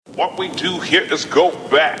What we do here is go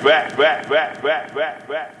back.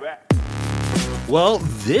 Well,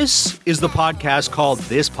 this is the podcast called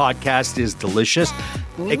This Podcast is Delicious.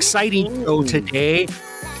 Exciting show today.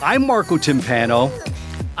 I'm Marco Timpano.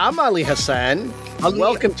 I'm Ali Hassan.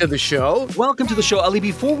 Welcome to the show. Welcome to the show. Ali,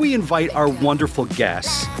 before we invite our wonderful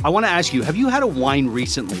guests, I want to ask you, have you had a wine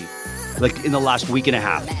recently? Like in the last week and a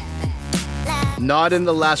half? Not in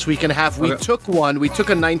the last week and a half. We took one. We took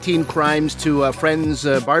a 19 Crimes to a friend's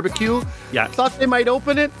barbecue. Yeah. Thought they might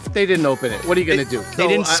open it. They didn't open it. What are you going to do? They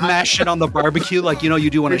didn't smash it on the barbecue like, you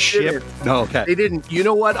do on a ship? No, okay. They didn't. You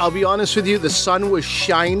know what? I'll be honest with you. The sun was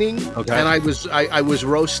shining. Okay. And I was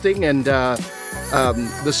roasting and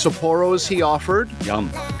the Sapporos he offered. Yum.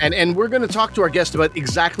 And we're going to talk to our guest about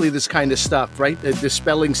exactly this kind of stuff, right?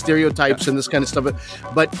 Dispelling stereotypes and this kind of stuff.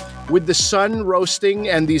 But with the sun roasting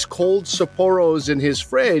and these cold Sapporos in his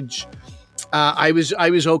fridge, I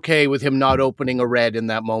was okay with him not opening a red in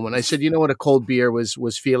that moment. I said, you know what? A cold beer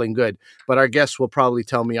was feeling good. But our guest will probably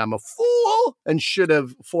tell me I'm a fool and should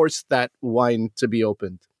have forced that wine to be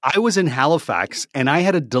opened. I was in Halifax and I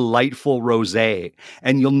had a delightful rosé,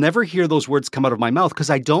 and you'll never hear those words come out of my mouth because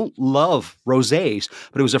I don't love rosés,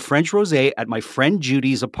 but it was a French rosé at my friend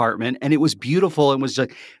Judy's apartment, and it was beautiful. It was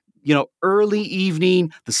like, early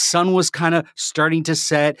evening, the sun was kind of starting to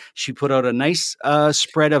set. She put out a nice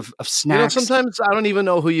spread of snacks. Sometimes I don't even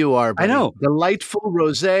know who you are. Buddy. I know. Delightful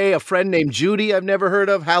rosé, a friend named Judy I've never heard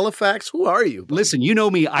of, Halifax. Who are you? Buddy? Listen, you know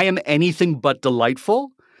me. I am anything but delightful.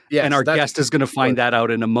 Yes, and our guest is going to find that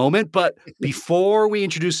out in a moment. But before we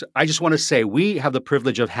introduce, I just want to say we have the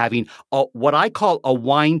privilege of having what I call a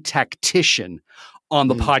wine tactician on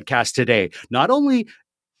the podcast today. Not only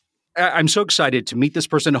I'm so excited to meet this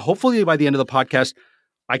person. Hopefully by the end of the podcast,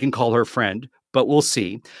 I can call her friend, but we'll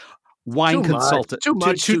see. Wine consultant. Too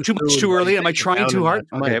much too early. Am I trying too hard?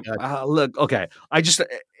 Okay. Look. Okay.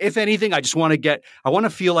 If anything, I want to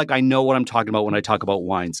feel like I know what I'm talking about when I talk about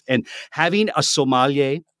wines. And having a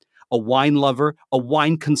sommelier, a wine lover, a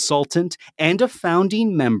wine consultant, and a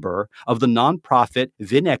founding member of the nonprofit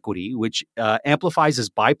VinEquity, which amplifies as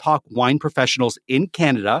BIPOC wine professionals in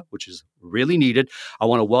Canada, which is really needed. I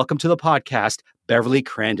want to welcome to the podcast, Beverly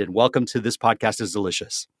Crandon. Welcome to This Podcast is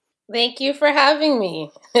Delicious. Thank you for having me.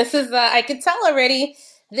 This is, I could tell already,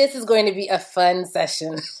 this is going to be a fun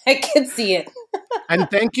session. I can see it. And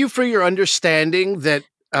thank you for your understanding that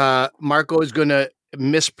Marco is going to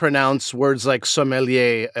mispronounce words like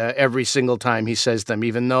sommelier every single time he says them,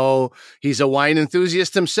 even though he's a wine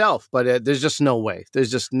enthusiast himself. But there's just no way. There's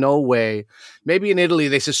just no way. Maybe in Italy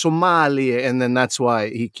they say sommelier, and then that's why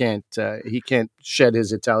he can't shed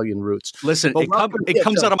his Italian roots. Listen, it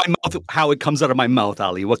comes out of my mouth how it comes out of my mouth,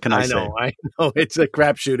 Ali. What can I say? I know. It's a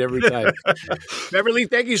crapshoot every time. Beverly,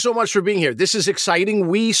 thank you so much for being here. This is exciting.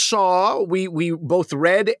 We both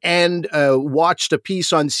read and watched a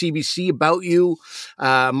piece on CBC about you.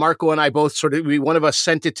 Marco and I both one of us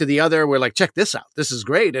sent it to the other. We're like, check this out. This is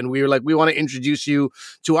great. And we were like, we want to introduce you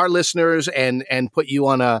to our listeners and put you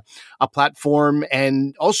on a platform,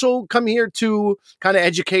 and also come here to kind of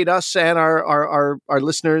educate us and our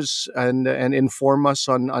listeners and inform us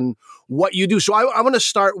on what you do. So I want to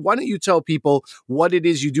start. Why don't you tell people what it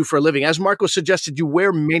is you do for a living? As Marco suggested, you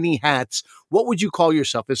wear many hats. What would you call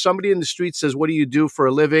yourself? If somebody in the street says, what do you do for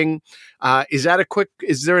a living? Is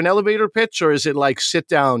there an elevator pitch, or is it like, sit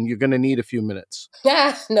down, you're going to need a few minutes?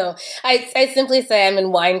 Yeah, no, I simply say I'm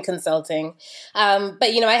in wine consulting. But,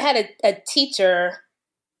 I had a teacher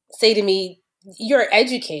say to me, you're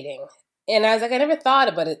educating. And I was like, I never thought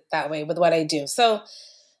about it that way with what I do. So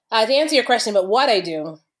to answer your question about what I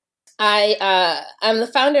do, I'm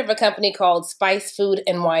the founder of a company called Spice Food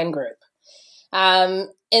and Wine Group. And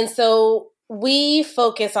so we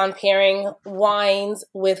focus on pairing wines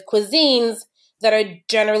with cuisines that are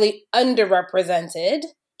generally underrepresented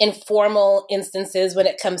in formal instances when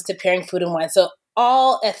it comes to pairing food and wine. So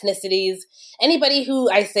all ethnicities, anybody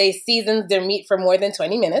who I say seasons their meat for more than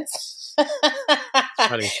 20 minutes.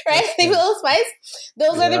 Right? They put a little spice.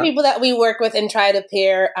 Those are the people that we work with and try to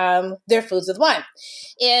pair their foods with wine.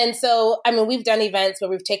 And so, we've done events where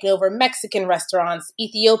we've taken over Mexican restaurants,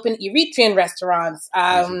 Ethiopian, Eritrean restaurants,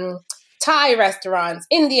 Thai restaurants,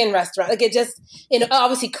 Indian restaurants, like it just,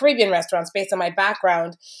 obviously Caribbean restaurants based on my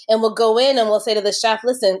background. And we'll go in and we'll say to the chef,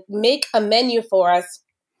 listen, make a menu for us,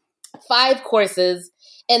 5 courses,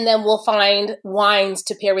 and then we'll find wines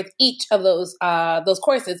to pair with each of those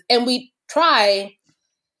courses. And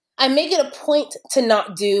I make it a point to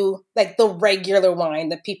not do like the regular wine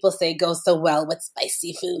that people say goes so well with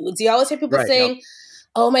spicy foods. You always hear people saying,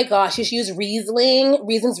 oh my gosh, you should use Riesling.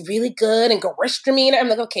 Riesling's really good, and Gewürztraminer. I'm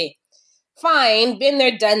like, okay, fine, been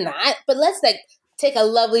there, done that. But let's take a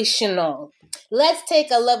lovely Chinon. Let's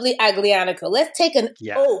take a lovely Aglianico. Let's take an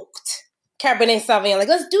oaked Cabernet Sauvignon. Like,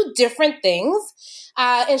 let's do different things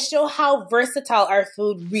and show how versatile our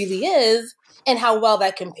food really is and how well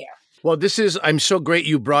that compare. Well, I'm so great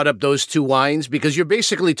you brought up those two wines because you're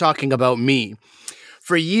basically talking about me.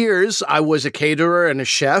 For years, I was a caterer and a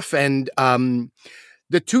chef, and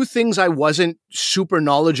the two things I wasn't super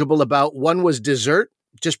knowledgeable about, one was dessert,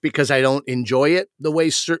 just because I don't enjoy it the way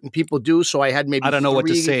certain people do. So I had maybe I don't know what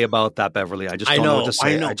to say about that, Beverly. I just don't know what to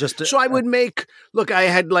say. I know. So I would make, look, I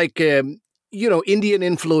had like, Indian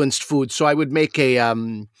influenced food. So I would make a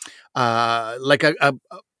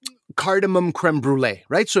cardamom creme brulee,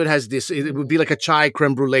 right? So it has this, it would be like a chai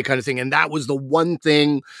creme brulee kind of thing. And that was the one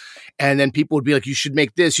thing. And then people would be like, you should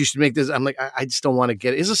make this, you should make this. I'm like, I just don't want to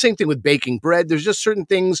get it. It's the same thing with baking bread. There's just certain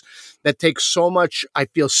things that take so much, I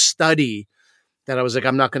feel, study that I was like,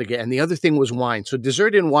 I'm not going to get. And the other thing was wine. So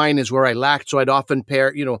dessert and wine is where I lacked. So I'd often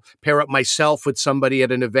pair up myself with somebody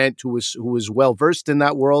at an event who was well versed in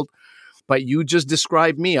that world. But you just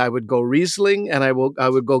described me. I would go Riesling and I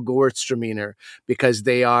would go Gewürztraminer because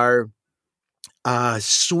they are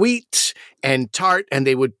sweet and tart, and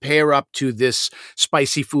they would pair up to this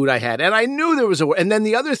spicy food I had. And I knew there was and then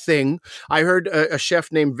the other thing, I heard a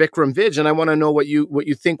chef named Vikram Vij, and I want to know what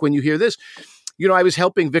you think when you hear this. I was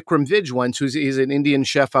helping Vikram Vij once, he's an Indian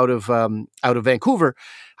chef out of Vancouver.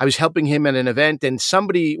 I was helping him at an event, and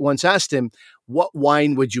somebody once asked him, what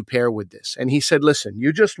wine would you pair with this? And he said, listen,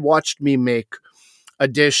 you just watched me make a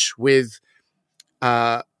dish with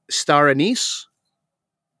star anise,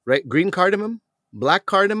 right? Green cardamom, black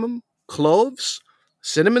cardamom, cloves,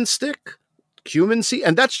 cinnamon stick, cumin seed,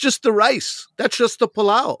 and that's just the rice. That's just the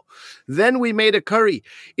pulao. Then we made a curry.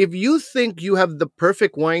 If you think you have the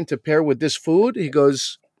perfect wine to pair with this food, he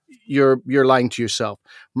goes, you're lying to yourself.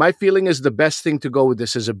 My feeling is the best thing to go with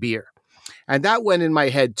this is a beer. And that went in my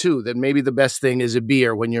head too, that maybe the best thing is a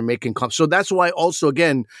beer when you're making so that's why also,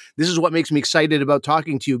 again, this is what makes me excited about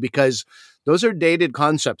talking to you, because those are dated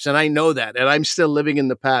concepts. And I know that, and I'm still living in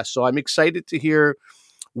the past. So I'm excited to hear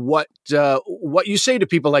what you say to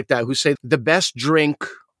people like that, who say the best drink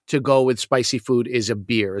to go with spicy food is a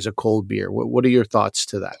beer, is a cold beer. What are your thoughts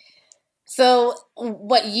to that? So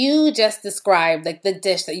what you just described, like the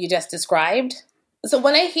dish that you just described. So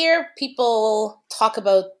when I hear people talk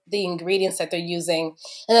about the ingredients that they're using,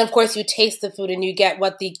 and then of course you taste the food and you get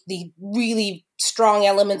what the really strong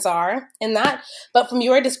elements are in that. But from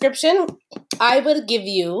your description, I would give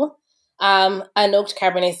you an oaked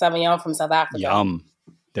Cabernet Sauvignon from South Africa. Yum.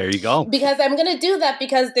 There you go. Because I'm going to do that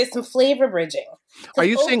because there's some flavor bridging. Are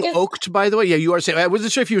you saying oaked, by the way? Yeah, you are saying. I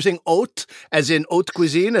wasn't sure if you were saying haute, as in haute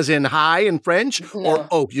cuisine, as in high in French, or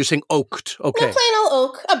oak. You're saying oaked. Okay. No, plain old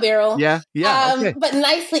oak, a barrel. Yeah. Okay. But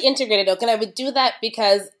nicely integrated oak. And I would do that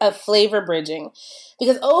because of flavor bridging.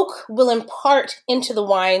 Because oak will impart into the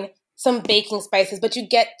wine some baking spices, but you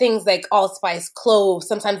get things like allspice, clove,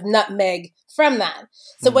 sometimes nutmeg from that.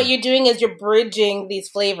 So what you're doing is you're bridging these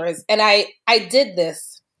flavors. And I did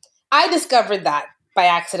this. I discovered that by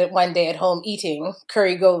accident one day at home eating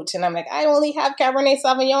curry goat. And I'm like, I only have Cabernet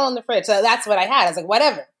Sauvignon in the fridge. So that's what I had. I was like,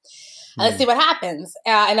 whatever. Let's see what happens.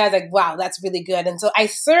 And I was like, wow, that's really good. And so I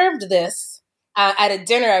served this at a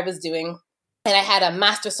dinner I was doing. And I had a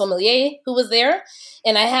master sommelier who was there.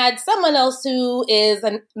 And I had someone else who is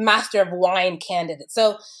a master of wine candidate.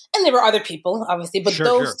 So, and there were other people, obviously, but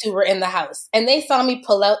those two were in the house. And they saw me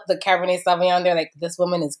pull out the Cabernet Sauvignon. They're like, this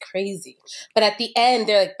woman is crazy. But at the end,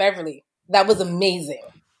 they're like, Beverly, that was amazing.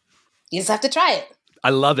 You just have to try it.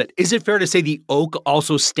 I love it. Is it fair to say the oak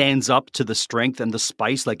also stands up to the strength and the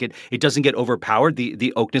spice? Like it doesn't get overpowered?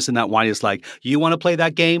 The oakness in that wine is like, you want to play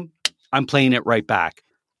that game? I'm playing it right back.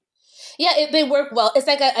 Yeah, they work well. It's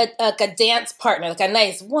like a dance partner, like a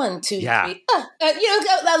nice 1, 2, 3.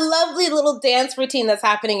 That lovely little dance routine that's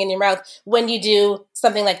happening in your mouth when you do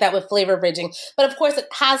something like that with flavor bridging. But of course, it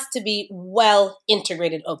has to be well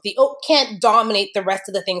integrated oak. The oak can't dominate the rest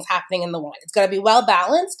of the things happening in the wine. It's got to be well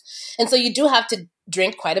balanced. And so you do have to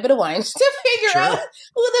drink quite a bit of wine to figure out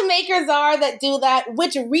who the makers are that do that,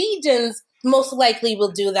 which regions most likely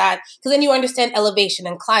will do that, because then you understand elevation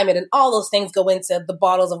and climate and all those things go into the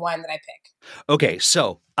bottles of wine that I pick. Okay,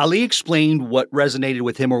 so Ali explained what resonated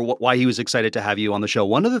with him or why he was excited to have you on the show.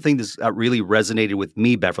 One of the things that really resonated with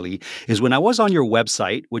me, Beverly, is when I was on your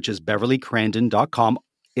website, which is beverlycrandon.com.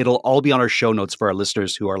 It'll all be on our show notes for our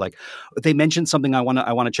listeners who are like, if they mentioned something, I want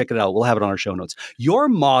to check it out. We'll have it on our show notes. Your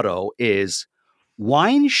motto is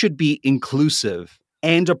wine should be inclusive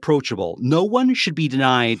and approachable. No one should be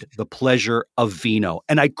denied the pleasure of vino.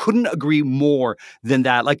 And I couldn't agree more than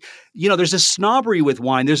that. Like, there's this snobbery with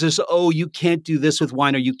wine. There's this, you can't do this with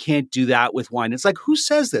wine or you can't do that with wine. It's like, who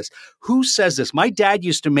says this? Who says this? My dad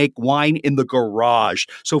used to make wine in the garage.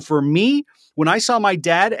 So for me, when I saw my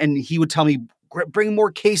dad and he would tell me, bring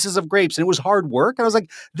more cases of grapes, and it was hard work, I was like,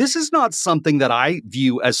 this is not something that I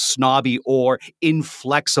view as snobby or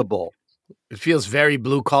inflexible. It feels very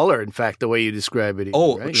blue collar, in fact, the way you describe it.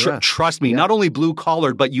 Right? Trust me, not only blue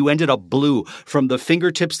collared, but you ended up blue from the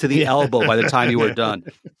fingertips to the elbow by the time you were done.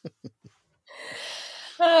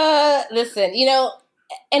 Listen,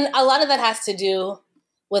 and a lot of that has to do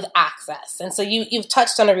with access. And so you've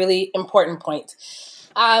touched on a really important point.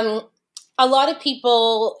 A lot of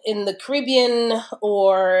people in the Caribbean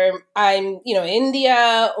or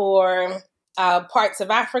India or parts of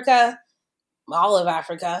Africa, all of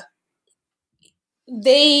Africa,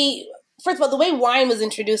 first of all, the way wine was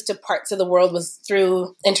introduced to parts of the world was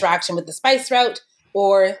through interaction with the spice route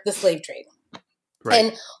or the slave trade. Right.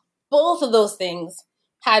 And both of those things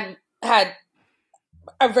are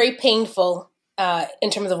very painful in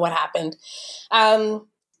terms of what happened.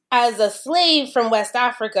 As a slave from West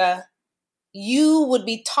Africa, you would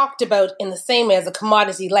be talked about in the same way as a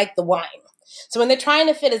commodity like the wine. So when they're trying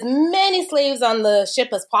to fit as many slaves on the ship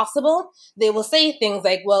as possible, they will say things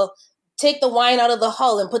like, well, take the wine out of the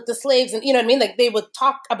hull and put the slaves in, you know what I mean? Like they would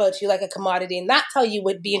talk about you like a commodity, and that's how you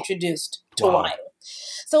would be introduced to wine.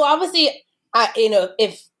 So obviously,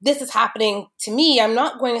 if this is happening to me, I'm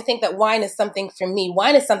not going to think that wine is something for me.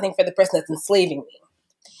 Wine is something for the person that's enslaving me.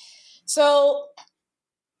 So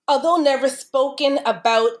although never spoken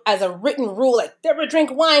about as a written rule, like never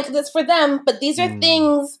drink wine because it's for them, but these are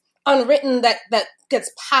things unwritten that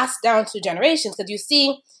gets passed down to generations. Because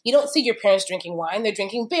you don't see your parents drinking wine; they're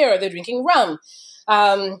drinking beer, or they're drinking rum.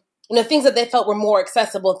 Things that they felt were more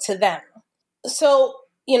accessible to them. So,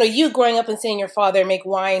 you growing up and seeing your father make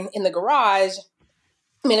wine in the garage.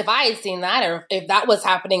 I mean, if I had seen that, or if that was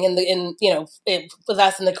happening with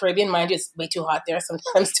us in the Caribbean, mind you, it's way too hot there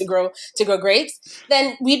sometimes to grow grapes,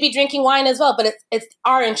 then we'd be drinking wine as well. But it's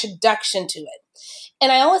our introduction to it.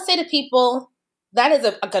 And I always say to people, that is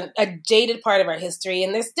a jaded part of our history.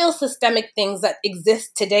 And there's still systemic things that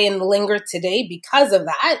exist today and linger today because of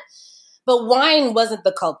that. But wine wasn't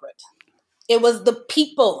the culprit. It was the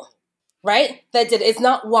people, right, that did it. It's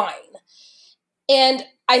not wine. And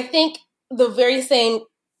I think the very same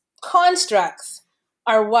constructs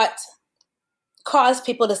are what cause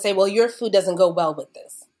people to say, well, your food doesn't go well with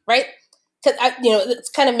this, right? Because, it's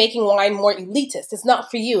kind of making wine more elitist. It's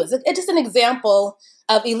not for you. It's just an example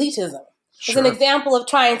of elitism. It's an example of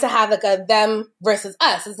trying to have like a them versus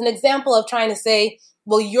us. It's an example of trying to say,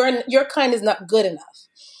 well, your kind is not good enough.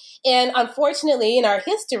 And unfortunately, in our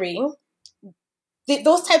history,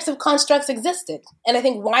 those types of constructs existed. And I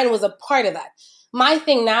think wine was a part of that. My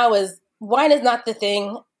thing now is wine is not the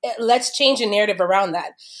thing. Let's change the narrative around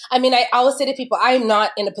that. I mean, I always say to people, I'm not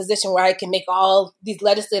in a position where I can make all these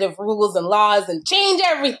legislative rules and laws and change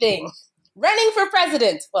everything. Running for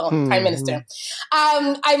president, prime minister.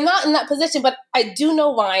 I'm not in that position, but I do know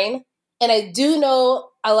wine, and I do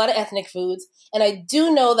know a lot of ethnic foods, and I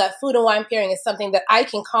do know that food and wine pairing is something that I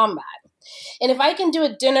can combat. And if I can do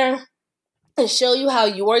a dinner and show you how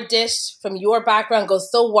your dish from your background goes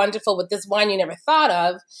so wonderful with this wine you never thought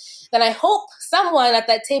of, then I hope someone at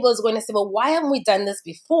that table is going to say, well, why haven't we done this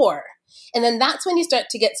before? And then that's when you start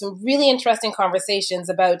to get some really interesting conversations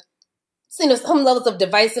about some levels of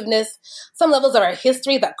divisiveness, some levels of our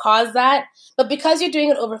history that cause that. But because you're doing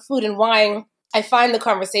it over food and wine, I find the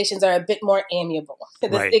conversations are a bit more amiable.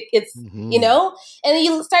 Right. And then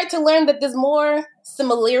you start to learn that there's more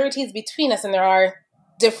similarities between us and there are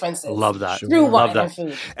differences. Love that. Through wine and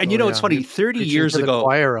food. And it's funny, 30 years ago.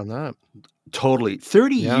 Choir on that. Totally.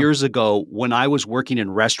 30 years ago, when I was working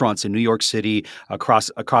in restaurants in New York City,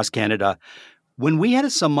 across Canada, when we had a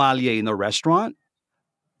sommelier in the restaurant,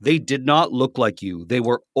 they did not look like you. They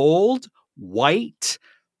were old, white,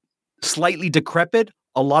 slightly decrepit.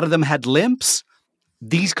 A lot of them had limps.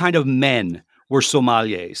 These kind of men were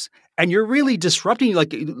sommeliers. And you're really disrupting,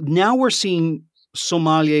 like now we're seeing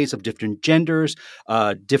sommeliers of different genders,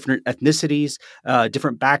 different ethnicities,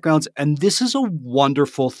 different backgrounds. And this is a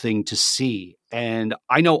wonderful thing to see. And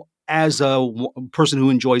I know as a person who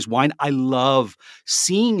enjoys wine, I love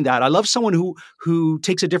seeing that. I love someone who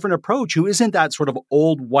takes a different approach, who isn't that sort of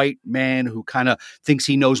old white man who kind of thinks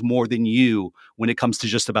he knows more than you when it comes to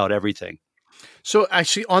just about everything. So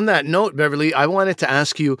actually, on that note, Beverly, I wanted to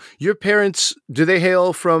ask you, your parents, do they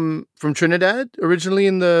hail from Trinidad, originally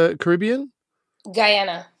in the Caribbean?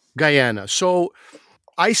 Guyana. So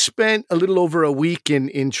I spent a little over a week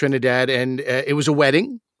in Trinidad, and it was a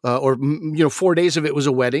wedding, 4 days of it was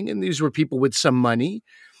a wedding, and these were people with some money.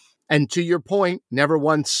 And to your point, never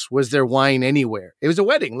once was there wine anywhere. It was a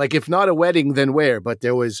wedding. Like, if not a wedding, then where? But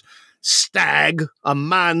there was stag, a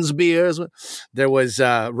man's beers. There was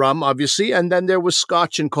rum, obviously. And then there was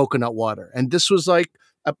scotch and coconut water. And this was like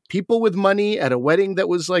people with money at a wedding that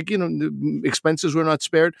was like, expenses were not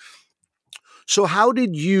spared. So how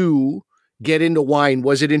did you get into wine?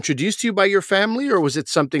 Was it introduced to you by your family, or was it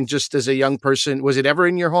something just as a young person? Was it ever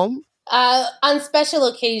in your home? On special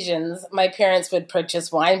occasions, my parents would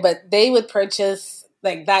purchase wine, but they would purchase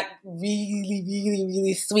like that really, really,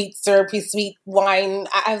 really sweet, syrupy, sweet wine.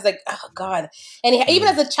 I was like, oh God. Anyhow, even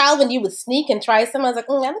as a child, when you would sneak and try some, I was like,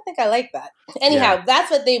 I don't think I like that. Anyhow, That's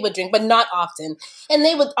what they would drink, but not often. And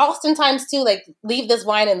they would oftentimes too, like, leave this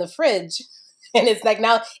wine in the fridge. And it's like,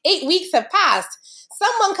 now 8 weeks have passed.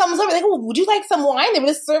 Someone comes over, like, would you like some wine? They would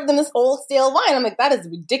just serve them this old stale wine. I'm like, that is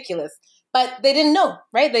ridiculous. But they didn't know,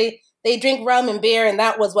 right? They drink rum and beer, and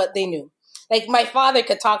that was what they knew. Like, my father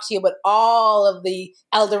could talk to you about all of the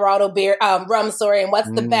El Dorado beer, rum, and what's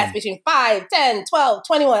the best between 5, 10, 12,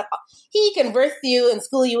 21. He can verse you and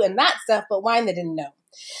school you in that stuff, but wine they didn't know.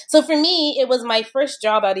 So for me, it was my first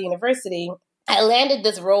job out of university. I landed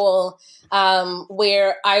this role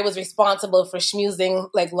where I was responsible for schmoozing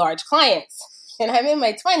like large clients. And I'm in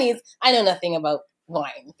my 20s. I know nothing about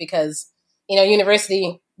wine because,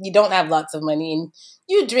 university, you don't have lots of money and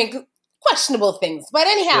you drink questionable things. But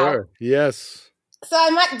anyhow. Sure. Yes. So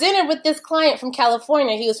I'm at dinner with this client from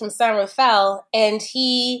California. He was from San Rafael, and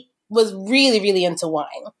he was really, really into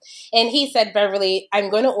wine. And he said, Beverly, I'm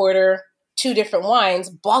going to order 2 different wines,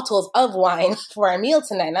 bottles of wine for our meal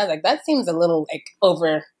tonight. And I was like, that seems a little like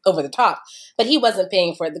over the top. But he wasn't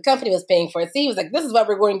paying for it. The company was paying for it. So he was like, this is what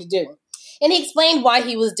we're going to do. And he explained why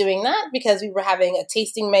he was doing that, because we were having a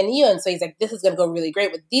tasting menu. And so he's like, this is going to go really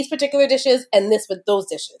great with these particular dishes and this with those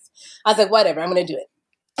dishes. I was like, whatever, I'm going to do it.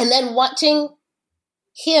 And then watching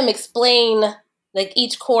him explain like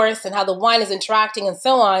each course and how the wine is interacting and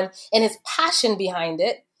so on, and his passion behind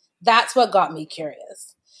it, that's what got me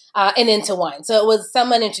curious and into wine. So it was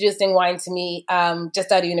someone introducing wine to me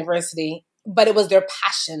just out of university. But it was their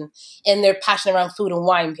passion and their passion around food and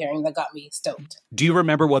wine pairing that got me stoked. Do you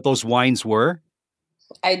remember what those wines were?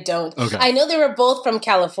 I don't. Okay. I know they were both from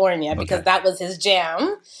California because that was his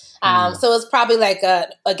jam. So it was probably like a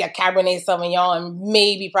Cabernet Sauvignon and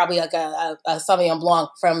maybe probably like a Sauvignon Blanc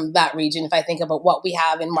from that region, if I think about what we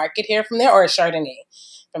have in market here from there, or a Chardonnay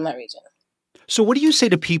from that region. So what do you say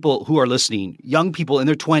to people who are listening, young people in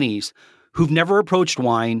their 20s, who've never approached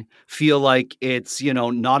wine, feel like it's,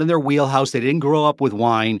 not in their wheelhouse, they didn't grow up with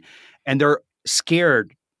wine, and they're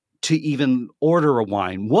scared to even order a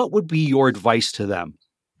wine? What would be your advice to them?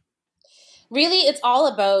 Really, it's all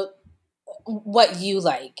about what you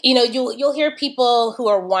like. You'll hear people who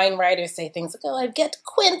are wine writers say things like, oh, I get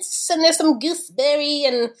quince and there's some gooseberry,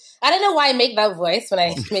 and I don't know why I make that voice when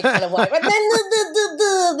I make fun of wine, but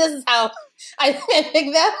then this is how I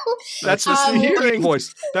make them. That's the Somalier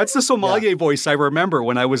voice. That's the Somalier voice I remember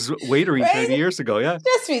when I was waitering 30 years ago. Yeah.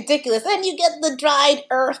 Just ridiculous. And you get the dried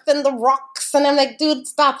earth and the rocks. And I'm like, dude,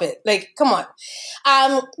 stop it. Like, come on.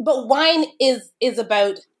 But wine is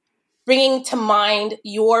about bringing to mind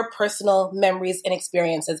your personal memories and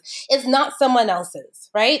experiences. It's not someone else's,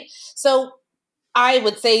 right? So I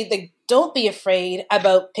would say that don't be afraid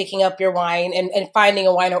about picking up your wine and finding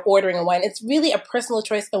a wine or ordering a wine. It's really a personal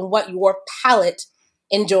choice and what your palate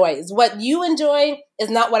enjoys. What you enjoy is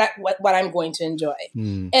not what I'm going to enjoy.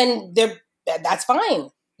 And that's fine.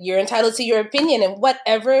 You're entitled to your opinion, and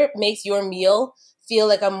whatever makes your meal feel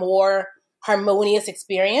like a more harmonious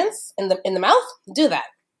experience in the mouth, do that.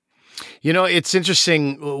 It's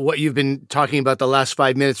interesting what you've been talking about the last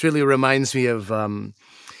 5 minutes. Really reminds me of when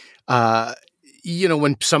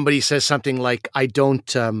somebody says something like,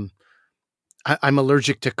 I'm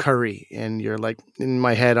allergic to curry. And you're like, in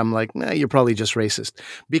my head, I'm like, nah, you're probably just racist.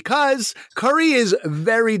 Because curry is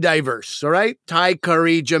very diverse, all right? Thai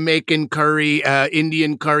curry, Jamaican curry,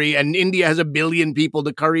 Indian curry, and India has 1 billion people.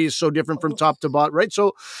 The curry is so different from top to bottom, right?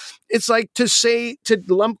 So it's like to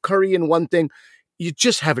lump curry in one thing, you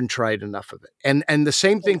just haven't tried enough of it. And the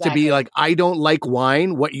same thing to be like, I don't like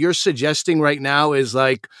wine. What you're suggesting right now is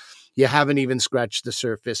like, you haven't even scratched the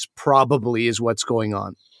surface, probably, is what's going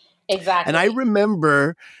on. Exactly. And I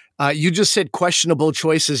remember you just said questionable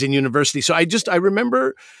choices in university. So I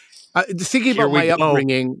remember thinking about my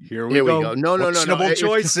upbringing. Here we go. No. Questionable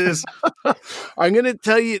choices. I'm going to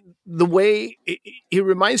tell you the way it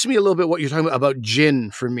reminds me a little bit what you're talking about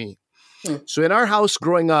gin for me. So in our house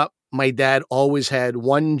growing up, my dad always had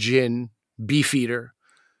one gin, Beefeater,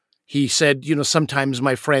 he said, sometimes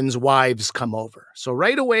my friends' wives come over. So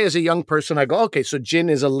right away as a young person, I go, okay, so gin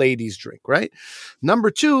is a ladies' drink, right? Number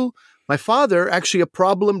two, my father, actually a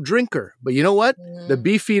problem drinker. But you know what? The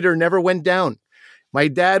Beefeater never went down. My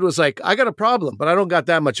dad was like, I got a problem, but I don't got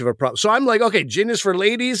that much of a problem. So I'm like, okay, gin is for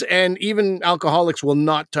ladies, and even alcoholics will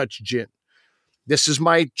not touch gin. This is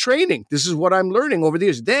my training. This is what I'm learning over the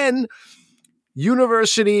years. Then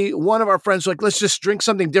university, one of our friends was like, let's just drink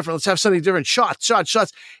something different. Let's have something different. Shots.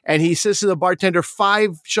 And he says to the bartender,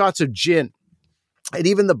 5 shots of gin. And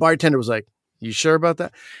even the bartender was like, you sure about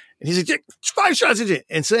that? And he's like, 5 shots of gin.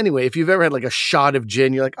 And so anyway, if you've ever had like a shot of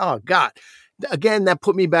gin, you're like, oh God. Again, that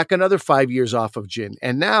put me back another 5 years off of gin.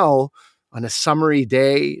 And now on a summery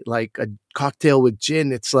day, like a cocktail with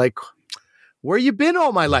gin, it's like, where you been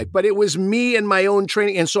all my life? But it was me and my own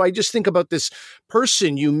training. And so I just think about this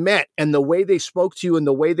person you met and the way they spoke to you and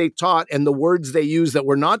the way they taught and the words they used that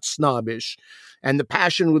were not snobbish and the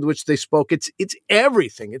passion with which they spoke. It's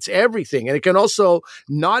everything. It's everything. And it can also,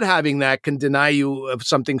 not having that can deny you of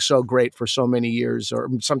something so great for so many years or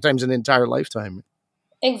sometimes an entire lifetime.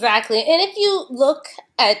 Exactly. And if you look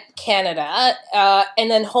at Canada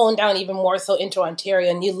and then hone down even more so into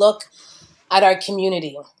Ontario, and you look at our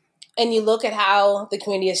community and you look at how the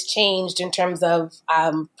community has changed in terms of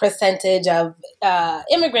percentage of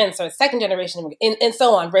immigrants or second generation immigrants and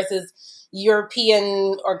so on versus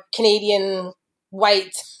European or Canadian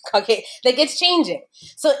white Caucasian, like it's changing.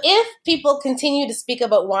 So if people continue to speak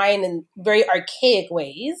about wine in very archaic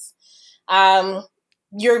ways,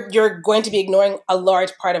 you're going to be ignoring a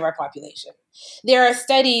large part of our population. There are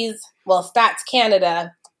studies, Stats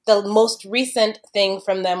Canada, the most recent thing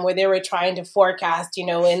from them where they were trying to forecast,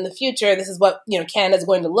 in the future, this is what, Canada's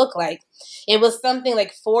going to look like. It was something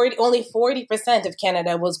like only 40% of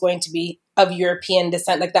Canada was going to be of European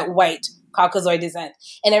descent, like that white Caucasoid descent.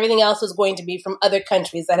 And everything else was going to be from other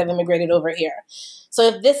countries that have immigrated over here. So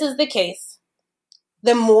if this is the case,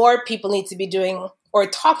 the more people need to be doing or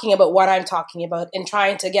talking about what I'm talking about and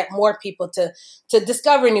trying to get more people to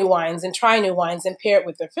discover new wines and try new wines and pair it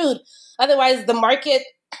with their food. Otherwise, the market,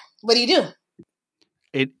 what do?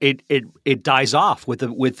 It dies off with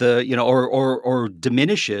the or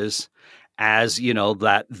diminishes as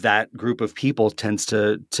that group of people tends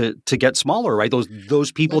to get smaller, right?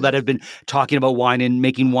 Those people that have been talking about wine and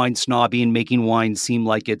making wine snobby and making wine seem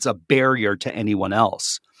like it's a barrier to anyone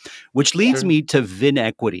else, which leads me to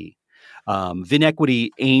VinEquity. VinEquity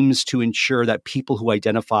aims to ensure that people who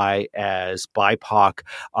identify as BIPOC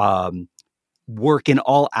work in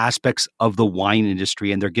all aspects of the wine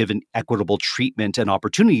industry, and they're given equitable treatment and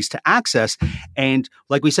opportunities to access. And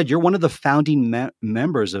like we said, you're one of the founding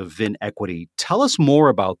members of VinEquity. Tell us more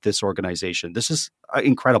about this organization. This is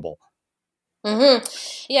incredible. Mm-hmm.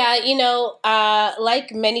 Yeah,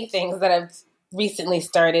 like many things that have recently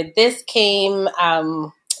started, this came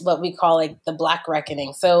what we call like the Black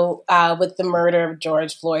Reckoning. So with the murder of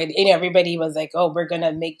George Floyd, everybody was like, oh, we're going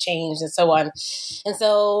to make change and so on. And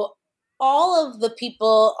so all of the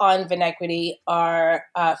people on VinEquity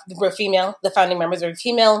were female. The founding members are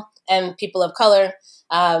female and people of color.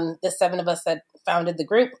 The 7 of us that founded the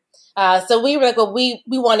group. So we were like, well, we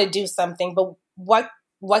want to do something, but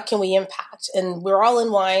what can we impact? And we're all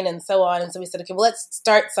in wine and so on. And so we said, okay, well, let's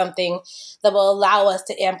start something that will allow us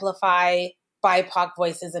to amplify BIPOC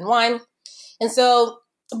voices in wine. And so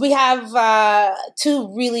we have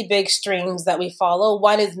 2 really big streams that we follow.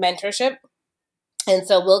 One is mentorship. And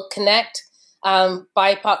so we'll connect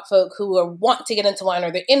BIPOC folk who want to get into wine,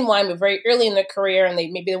 or they're in wine but very early in their career and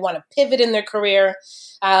they want to pivot in their career.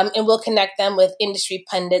 And we'll connect them with industry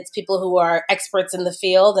pundits, people who are experts in the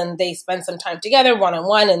field, and they spend some time together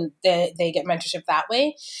one-on-one and they get mentorship that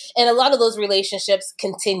way. And a lot of those relationships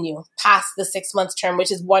continue past the 6 months term,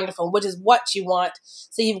 which is wonderful, which is what you want.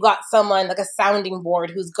 So you've got someone like a sounding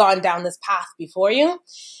board who's gone down this path before you.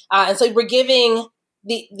 And so we're giving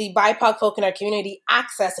the BIPOC folk in our community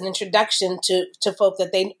access and introduction to folk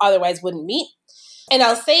that they otherwise wouldn't meet. And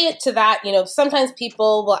I'll say it to that, sometimes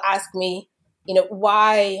people will ask me,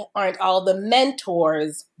 why aren't all the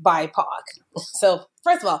mentors BIPOC? So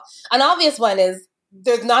first of all, an obvious one is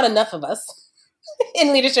there's not enough of us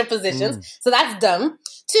in leadership positions. So that's dumb.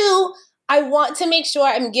 2, I want to make sure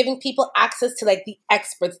I'm giving people access to like the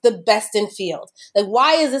experts, the best in field. Like,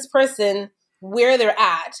 why is this person where they're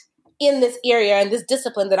at in this area and this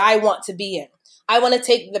discipline that I want to be in? I want to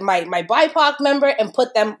take my BIPOC member and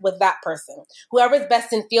put them with that person. Whoever's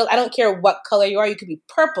best in field, I don't care what color you are. You could be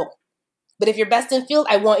purple. But if you're best in field,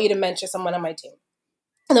 I want you to mentor someone on my team.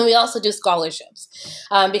 And then we also do scholarships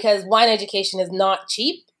because wine education is not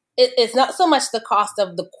cheap. it's not so much the cost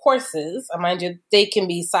of the courses. Mind you, they can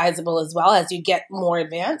be sizable as well as you get more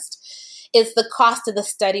advanced. It's the cost of the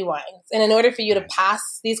study wines. And in order for you to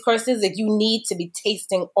pass these courses, like, you need to be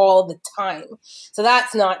tasting all the time. So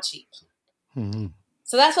that's not cheap. Mm-hmm.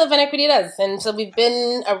 So that's what Vin Equity does. And so we've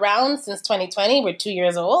been around since 2020. We're 2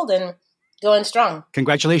 years old and going strong.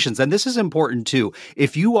 Congratulations. And this is important too.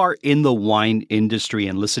 If you are in the wine industry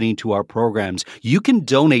and listening to our programs, you can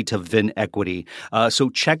donate to Vin Equity. So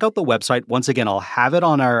check out the website. Once again, I'll have it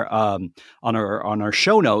on our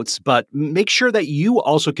show notes, but make sure that you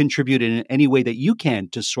also contribute in any way that you can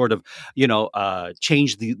to sort of,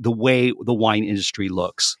 change the way the wine industry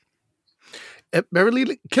looks.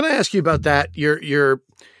 Beverly, can I ask you about that? You're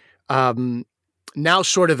now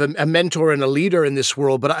sort of a mentor and a leader in this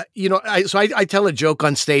world, but I tell a joke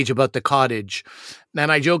on stage about the cottage,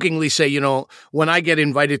 and I jokingly say, when I get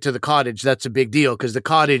invited to the cottage, that's a big deal because the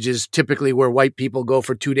cottage is typically where white people go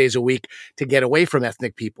for 2 days a week to get away from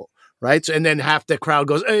ethnic people, right? So, and then half the crowd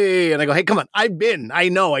goes, hey, and I go, hey, come on, I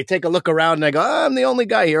know. I take a look around and I go, I'm the only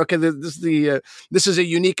guy here. Okay, this is a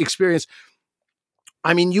unique experience.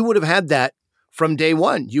 I mean, you would have had that from day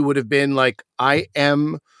one. You would have been like, I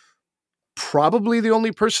am probably the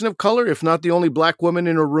only person of color, if not the only Black woman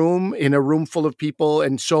in a room full of people.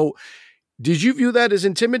 And so did you view that as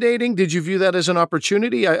intimidating? Did you view that as an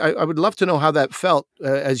opportunity? I would love to know how that felt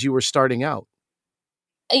as you were starting out.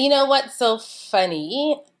 You know what's so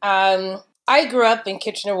funny? I grew up in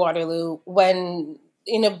Kitchener-Waterloo when,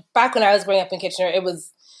 back when I was growing up in Kitchener, it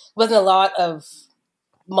wasn't a lot of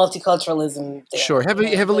multiculturalism there. Sure.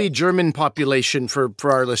 Heavily German population for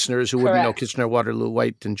our listeners who wouldn't know Kitchener-Waterloo,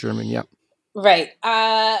 white and German. Yeah. Right.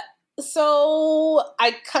 So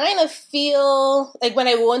I kind of feel like when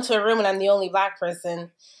I go into a room and I'm the only Black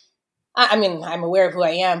person, I mean, I'm aware of who I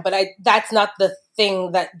am, but that's not the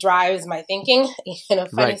thing that drives my thinking.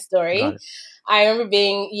 Funny story. I remember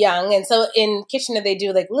being young, and so in Kitchener they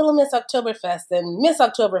do like Little Miss Oktoberfest and Miss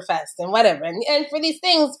Oktoberfest and whatever. And for these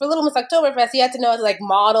things, for Little Miss Oktoberfest, you had to know how to like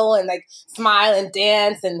model and like smile and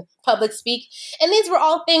dance and public speak. And these were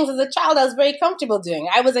all things as a child I was very comfortable doing.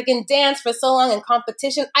 I was like in dance for so long in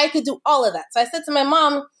competition. I could do all of that. So I said to my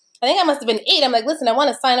mom, I think I must have been 8. I'm like, listen, I want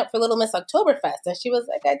to sign up for Little Miss Oktoberfest. And she was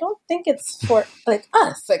like, I don't think it's for like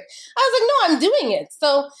us. Like, I was like, no, I'm doing it.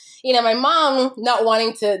 So, my mom not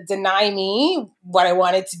wanting to deny me what I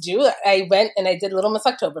wanted to do, I went and I did Little Miss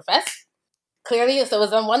Oktoberfest. Clearly, so it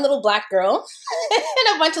was one little Black girl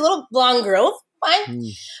and a bunch of little blonde girls.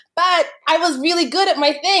 Fine. But I was really good at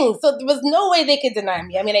my thing. So there was no way they could deny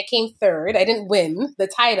me. I mean, I came 3rd. I didn't win the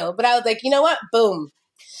title, but I was like, you know what? Boom.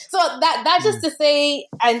 So that just to say,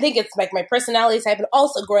 I think it's like my personality type and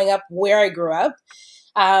also growing up where I grew up,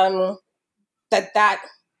 that's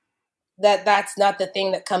not the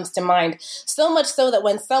thing that comes to mind. So much so that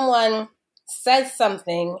when someone says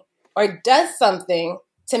something or does something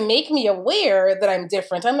to make me aware that I'm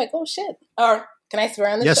different, I'm like, oh shit. Or can I swear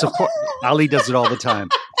on this show? Yes, of course. Ali does it all the time.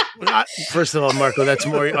 First of all, Marco, that's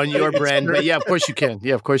more on your brand. But yeah, of course you can.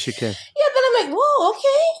 Yeah, of course you can. Yeah, then I'm like, whoa,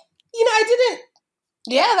 okay. I didn't.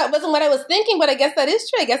 Yeah, that wasn't what I was thinking, but I guess that is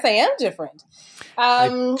true. I guess I am different.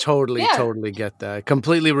 I totally get that. I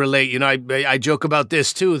completely relate. I joke about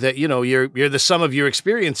this too, that, you're the sum of your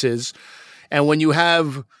experiences. And when you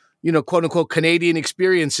have, quote unquote, Canadian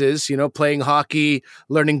experiences, playing hockey,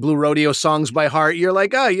 learning Blue Rodeo songs by heart, you're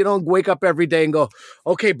like, you don't wake up every day and go,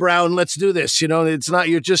 okay, Brown, let's do this. It's not,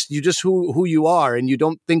 you're just who you are. And you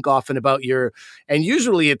don't think often about and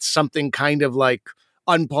usually it's something kind of like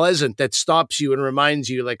unpleasant that stops you and reminds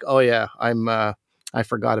you like, oh yeah, I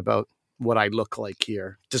forgot about what I look like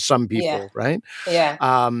here to some people. Right. Yeah.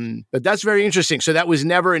 But that's very interesting. So that was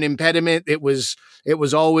never an impediment. It was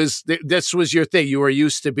always, this was your thing. You were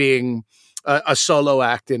used to being a solo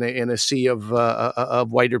act in a sea of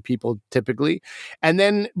whiter people typically.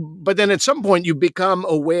 But then at some point you become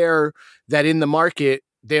aware that in the market,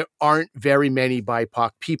 there aren't very many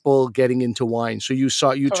BIPOC people getting into wine. So you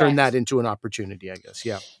turned that into an opportunity, I guess.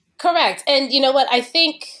 Yeah. Correct. And you know what? I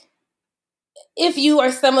think if you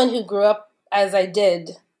are someone who grew up as I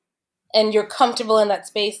did and you're comfortable in that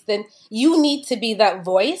space, then you need to be that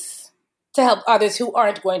voice to help others who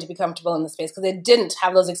aren't going to be comfortable in the space because they didn't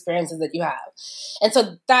have those experiences that you have. And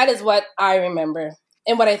so that is what I remember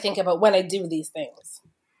and what I think about when I do these things.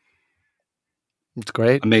 It's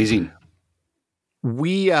great. Amazing.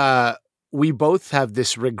 We both have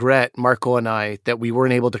this regret, Marco and I, that we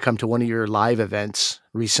weren't able to come to one of your live events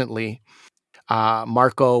recently.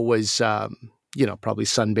 Marco was, probably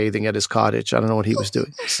sunbathing at his cottage. I don't know what he was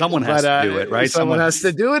doing. Someone has to do it, right? Someone has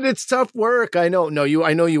to do it. It's tough work. I know. No,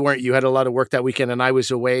 I know you weren't. You had a lot of work that weekend, and I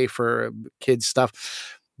was away for kids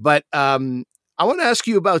stuff. But I want to ask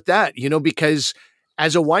you about that, because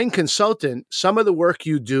as a wine consultant, some of the work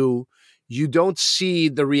you do, you don't see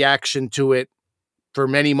the reaction to it for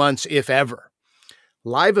many months, if ever.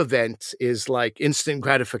 Live event is like instant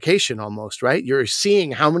gratification almost, right? You're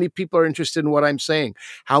seeing how many people are interested in what I'm saying,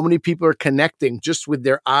 how many people are connecting just with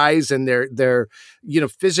their eyes and their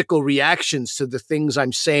physical reactions to the things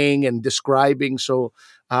I'm saying and describing. So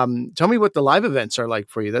tell me what the live events are like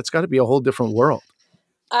for you. That's got to be a whole different world.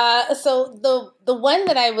 So the one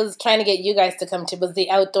that I was trying to get you guys to come to was the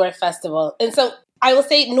outdoor festival. And so I will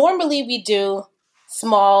say normally we do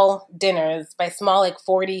small dinners, by small, like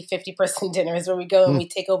 40, 50 person dinners where we go and we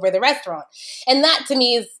take over the restaurant. And that to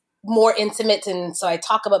me is more intimate. And so I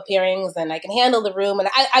talk about pairings and I can handle the room. And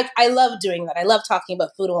I love doing that. I love talking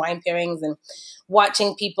about food and wine pairings and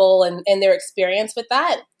watching people and their experience with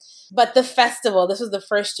that. But the festival, this was the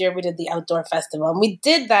first year we did the outdoor festival. And we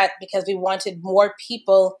did that because we wanted more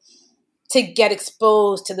people to get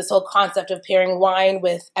exposed to this whole concept of pairing wine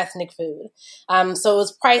with ethnic food. So it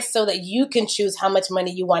was priced so that you can choose how much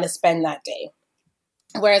money you want to spend that day.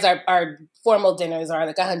 Whereas our formal dinners are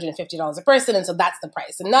like $150 a person. And so that's the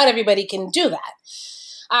price. And not everybody can do that.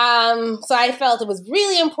 So I felt it was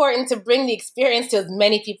really important to bring the experience to as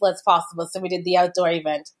many people as possible. So we did the outdoor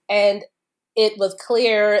event. And it was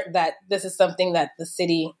clear that this is something that the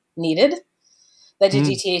city needed, that the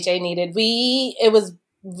GTHA needed. It was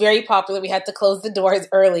very popular. We had to close the doors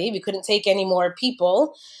early. We couldn't take any more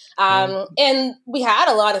people. And we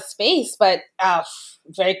had a lot of space, but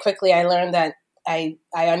very quickly I learned that I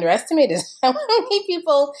underestimated how many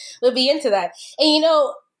people would be into that. And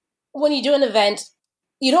when you do an event,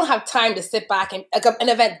 you don't have time to sit back and an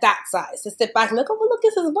event that size to sit back and look, oh, well, look,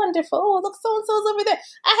 this is wonderful. Oh, look, so-and-so's over there.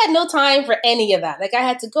 I had no time for any of that. Like I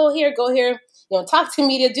had to go here, talk to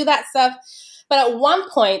media, do that stuff. But at one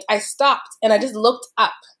point I stopped and I just looked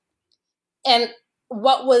up and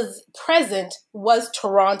what was present was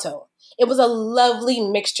Toronto. It was a lovely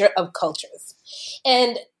mixture of cultures.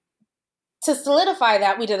 And to solidify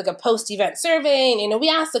that, we did like a post-event survey. And, we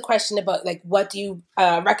asked the question about like, what do you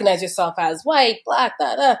recognize yourself as? White, black,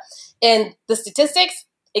 and the statistics,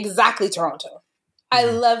 exactly Toronto. I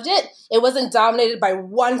loved it. It wasn't dominated by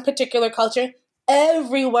one particular culture.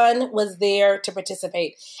 Everyone was there to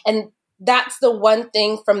participate. And that's the one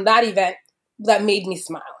thing from that event that made me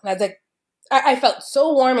smile. And I was like, I felt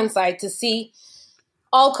so warm inside to see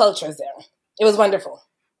all cultures there. It was wonderful.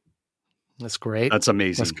 That's great. That's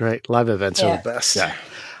amazing. That's great. Live events are the best. Yeah.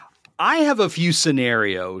 I have a few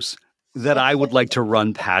scenarios that I would like to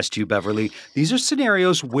run past you, Beverly. These are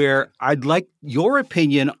scenarios where I'd like your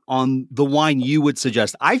opinion on the wine you would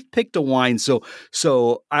suggest. I've picked a wine, so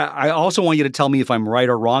I also want you to tell me if I'm right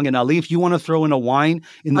or wrong. And Ali, if you want to throw in a wine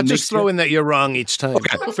in the I'll just throw in that you're wrong each time.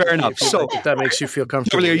 Okay, fair enough. So if that makes you feel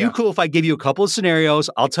comfortable. Beverly, are you cool if I give you a couple of scenarios?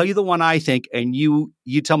 I'll tell you the one I think, and you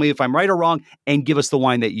tell me if I'm right or wrong, and give us the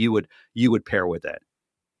wine that you would pair with it.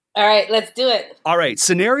 All right, let's do it. All right,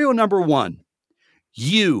 scenario number one.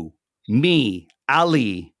 You, me,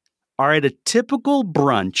 Ali, are at a typical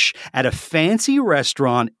brunch at a fancy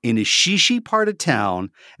restaurant in a shishi part of town.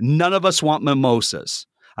 None of us want mimosas.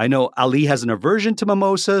 I know Ali has an aversion to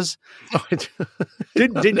mimosas.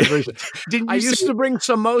 Didn't I used to bring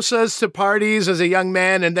samosas to parties as a young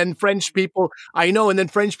man, and then French people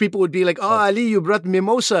would be like, "Oh, Ali, you brought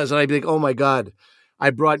mimosas," and I'd be like, "Oh my God, I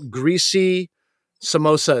brought greasy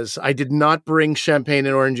samosas. I did not bring champagne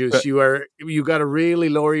and orange juice. You got to really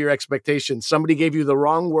lower your expectations. Somebody gave you the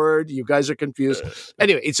wrong word. You guys are confused."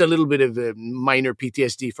 Anyway, it's a little bit of a minor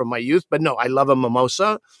PTSD from my youth, but no, I love a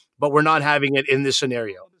mimosa, but we're not having it in this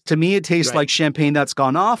scenario. To me, it tastes like champagne that's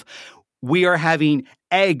gone off. We are having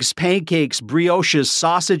eggs, pancakes, brioches,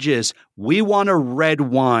 sausages. We want a red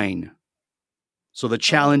wine. So the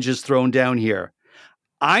challenge is thrown down here.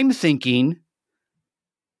 I'm thinking,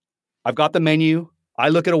 I've got the menu. I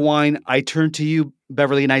look at a wine. I turn to you,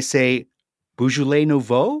 Beverly, and I say, Beaujolais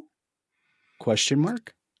Nouveau? ?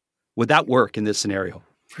 Would that work in this scenario?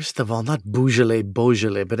 First of all, not Beaujolais,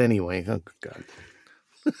 but anyway. Oh, God.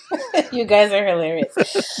 You guys are hilarious.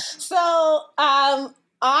 So,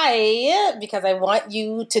 because I want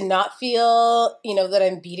you to not feel, that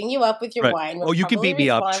I'm beating you up with your wine. Oh, you can beat me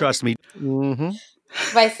up. Trust me.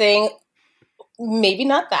 By saying, maybe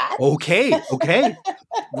not that. Okay.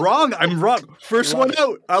 Wrong. I'm wrong. First one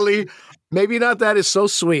out, Ali. Maybe not that is so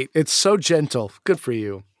sweet. It's so gentle. Good for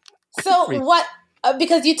you. What?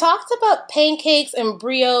 Because you talked about pancakes and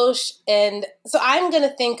brioche, and so I'm going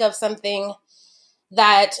to think of something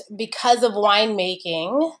that, because of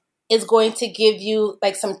winemaking, is going to give you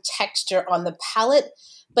like some texture on the palate,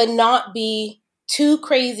 but not be too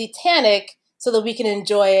crazy tannic so that we can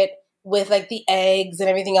enjoy it with like the eggs and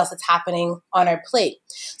everything else that's happening on our plate.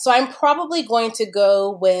 So I'm probably going to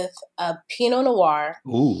go with a Pinot Noir.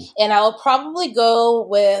 Ooh. And I'll probably go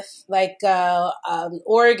with like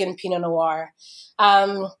Oregon Pinot Noir.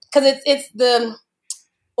 Because it's the,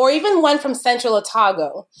 or even one from Central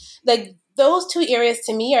Otago. Like those two areas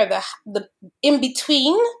to me are the in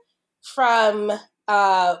between from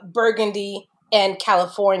Burgundy and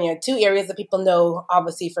California, two areas that people know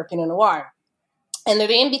obviously for Pinot Noir. And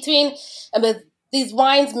they're in between. These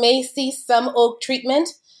wines may see some oak treatment,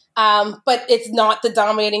 but it's not the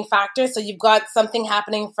dominating factor. So you've got something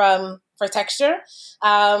happening for texture.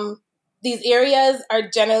 These areas are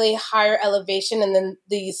generally higher elevation, and then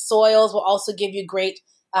the soils will also give you great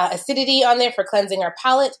acidity on there for cleansing our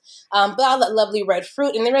palate. But all that lovely red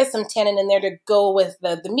fruit, and there is some tannin in there to go with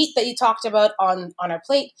the meat that you talked about on our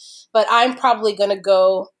plate. But I'm probably going to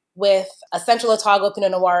go with a Central Otago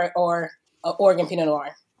Pinot Noir or Oregon Pinot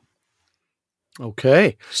Noir.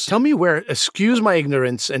 Okay. Tell me excuse my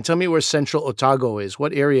ignorance, and tell me where Central Otago is.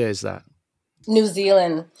 What area is that? New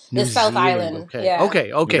Zealand, the South Island. Okay. Yeah. Okay.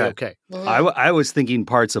 Mm-hmm. I was thinking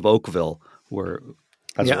parts of Oakville where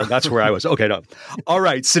that's where I was. Okay, no. All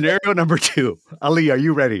right, scenario number 2. Ali, are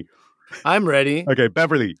you ready? I'm ready. Okay,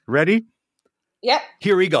 Beverly, ready? Yep.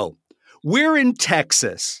 Here we go. We're in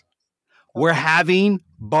Texas. We're having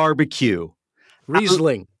barbecue.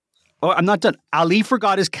 Riesling. Oh, I'm not done. Ali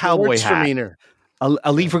forgot his cowboy hat.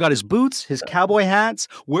 Ali forgot his boots, his cowboy hats.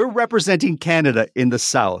 We're representing Canada in the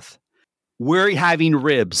South. We're having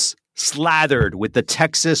ribs slathered with the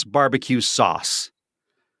Texas barbecue sauce.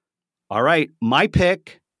 All right, my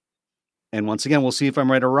pick, and once again, we'll see if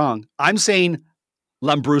I'm right or wrong. I'm saying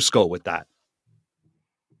Lambrusco with that.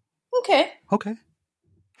 Okay.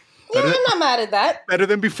 Better I'm not mad at that. Better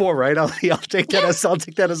than before, right? I'll take that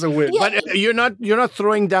as a win. Yeah. But you're not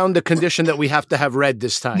throwing down the condition that we have to have red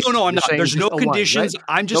this time. No, I'm not. There's no conditions. Wine,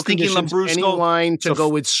 right? I'm just thinking Lambrusco. Any wine to go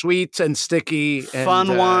with sweet and sticky,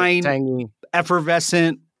 fun wine, tangy,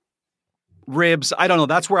 effervescent ribs. I don't know.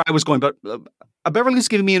 That's where I was going, but Beverly's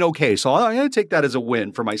giving me an okay, so I'm going to take that as a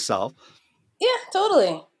win for myself. Yeah,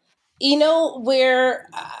 totally. You know where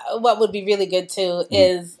what would be really good too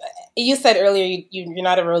is you said earlier you're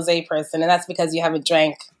not a rosé person, and that's because you haven't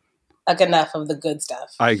drank like enough of the good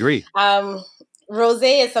stuff. I agree.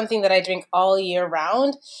 Rosé is something that I drink all year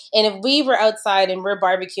round, and if we were outside and we're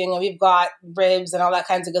barbecuing and we've got ribs and all that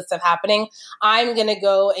kinds of good stuff happening, I'm gonna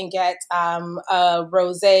go and get a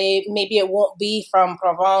rosé. Maybe it won't be from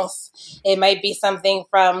Provence. It might be something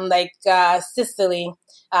from like Sicily.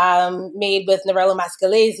 Made with Nerello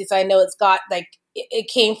Mascalese, so I know it's got like it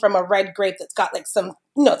came from a red grape that's got like some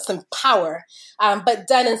power, but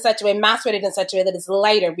done in such a way, macerated in such a way that it's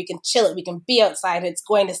lighter. We can chill it. We can be outside. It's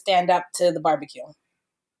going to stand up to the barbecue.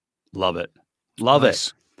 Love it. Love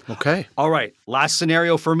it. Okay. All right. Last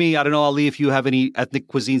scenario for me. I don't know, Ali, if you have any ethnic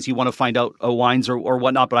cuisines you want to find out, wines or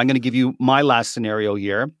whatnot, but I'm going to give you my last scenario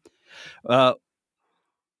here.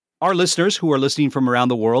 Our listeners who are listening from around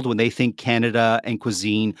the world, when they think Canada and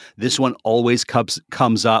cuisine, this one always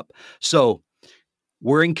comes up. So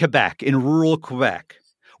we're in Quebec, in rural Quebec.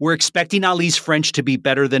 We're expecting Ali's French to be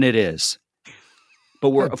better than it is.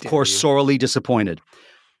 But we're, of course, sorely disappointed.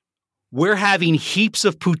 We're having heaps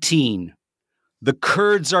of poutine. The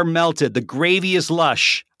curds are melted. The gravy is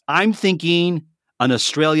lush. I'm thinking an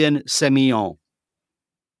Australian Semillon.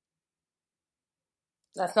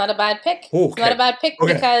 That's not a bad pick. Okay. It's not a bad pick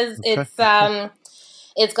because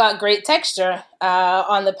it's got great texture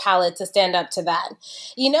on the palate to stand up to that.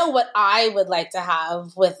 You know what I would like to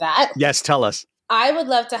have with that? Yes, tell us. I would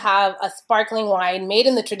love to have a sparkling wine made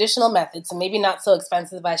in the traditional method, so maybe not so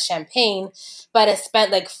expensive as champagne, but it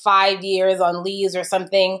spent like 5 years on lees or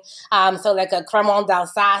something. So like a Cremant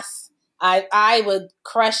d'Alsace. I would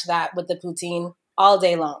crush that with the poutine all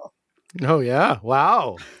day long. Oh, yeah.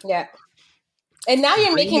 Wow. Yeah. And now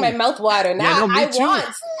you're making my mouth water. Now I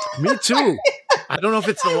want. Me too. I don't know if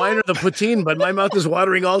it's the wine or the poutine, but my mouth is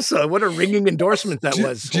watering also. What a ringing endorsement that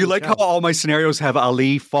was. Do you like how all my scenarios have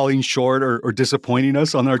Ali falling short or disappointing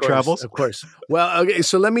us on our travels? Of course. Well, okay.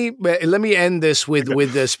 So let me end this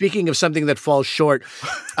with speaking of something that falls short.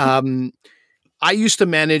 I used to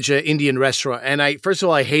manage an Indian restaurant, and first of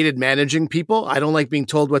all, I hated managing people. I don't like being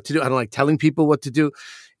told what to do. I don't like telling people what to do.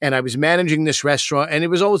 And I was managing this restaurant, and it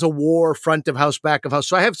was always a war, front of house, back of house.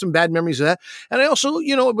 So I have some bad memories of that. And I also,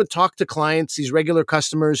 would talk to clients, these regular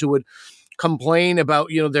customers who would complain about,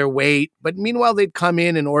 their wait. But meanwhile, they'd come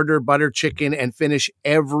in and order butter chicken and finish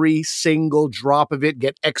every single drop of it,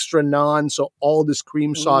 get extra naan, so all this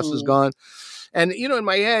cream sauce is gone. And, in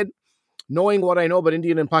my head, knowing what I know about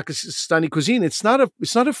Indian and Pakistani cuisine, it's not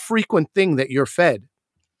a frequent thing that you're fed.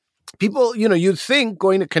 People, you'd think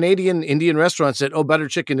going to Canadian Indian restaurants that, butter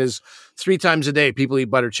chicken is 3 times a day. People eat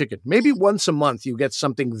butter chicken. Maybe once a month you get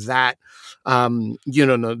something that,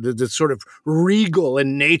 the sort of regal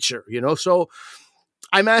in nature, So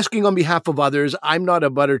I'm asking on behalf of others. I'm not a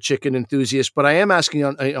butter chicken enthusiast, but I am asking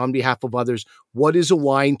on behalf of others, what is a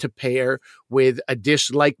wine to pair with a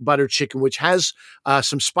dish like butter chicken, which has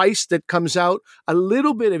some spice that comes out, a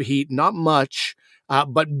little bit of heat, not much,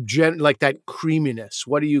 but like that creaminess.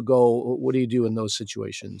 What do you do in those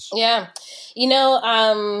situations? Yeah.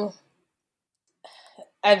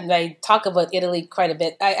 I talk about Italy quite a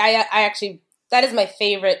bit. I actually, that is my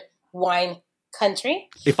favorite wine country.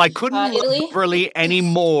 If I couldn't love Beverly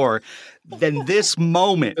anymore than this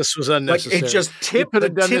moment. This was unnecessary. It just tipped. We could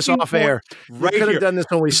have done this off air. Right, we could have done this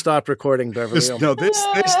when we stopped recording, Beverly. This.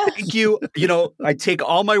 Thank you. I take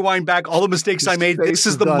all my wine back. All the mistakes I made. This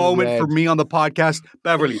is the moment for me on the podcast,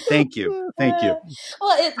 Beverly. Thank you. Thank you.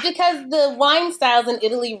 Well, it's because the wine styles in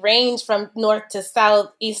Italy range from north to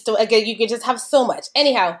south, east to again. You could just have so much.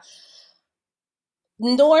 Anyhow,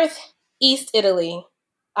 northeast Italy.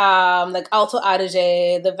 Like Alto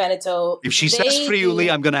Adige, the Veneto. If she says Friuli,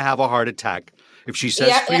 I'm going to have a heart attack. If she says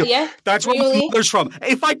Friuli, that's where my mother's from.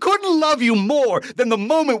 If I couldn't love you more than the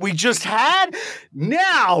moment we just had,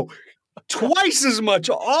 now twice as much,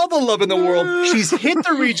 all the love in the world. She's hit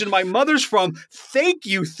the region my mother's from. Thank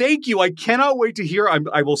you. I cannot wait to hear.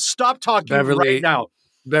 I will stop talking right now.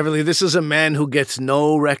 Beverly, this is a man who gets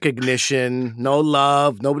no recognition, no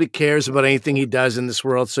love. Nobody cares about anything he does in this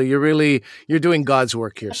world. So you're doing God's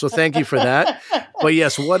work here. So thank you for that. But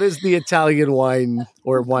yes, what is the Italian wine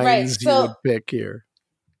or wines you would pick here?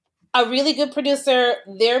 A really good producer,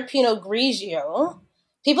 their Pinot Grigio.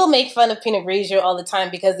 People make fun of Pinot Grigio all the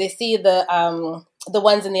time because they see the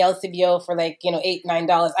ones in the LCBO for $8, $9. I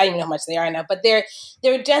don't even know how much they are now, but they're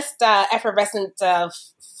just effervescent,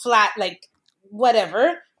 flat,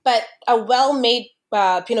 whatever, but a well-made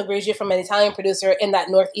Pinot Grigio from an Italian producer in that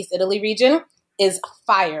Northeast Italy region is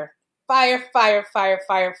fire with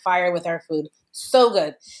our food. So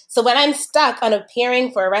good. So when I'm stuck on a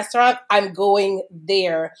pairing for a restaurant, I'm going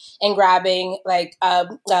there and grabbing a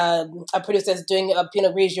producer that's doing a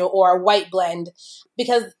Pinot Grigio or a white blend,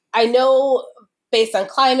 because I know based on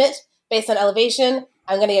climate, based on elevation,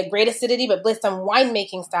 I'm going to get great acidity, but based on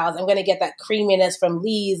winemaking styles, I'm going to get that creaminess from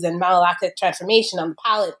lees and malolactic transformation on the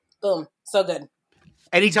palate. Boom. So good.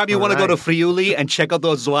 Anytime you want to go to Friuli and check out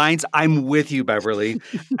those wines, I'm with you, Beverly.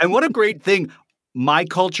 And what a great thing. My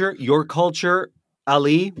culture, your culture,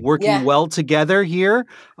 Ali, working well together here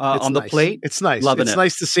on the plate. It's nice. Loving it's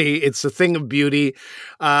nice to see. It's a thing of beauty.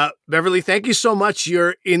 Beverly, thank you so much.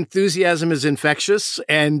 Your enthusiasm is infectious,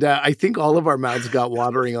 and I think all of our mouths got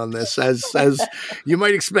watering on this, as you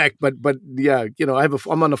might expect. But yeah,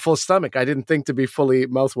 I'm on a full stomach. I didn't think to be fully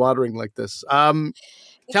mouth watering like this.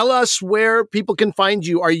 Tell us where people can find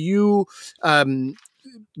you. Are you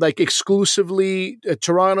exclusively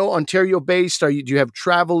Toronto, Ontario based? Do you have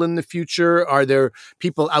travel in the future? Are there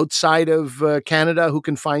people outside of Canada who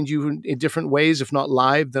can find you in different ways, if not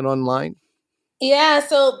live, then online? Yeah,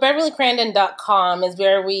 so BeverlyCrandon.com is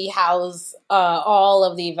where we house all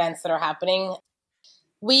of the events that are happening.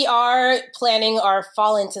 We are planning our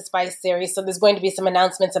Fall Into Spice series, so there's going to be some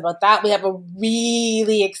announcements about that. We have a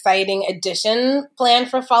really exciting edition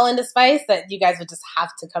planned for Fall Into Spice that you guys would just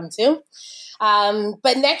have to come to.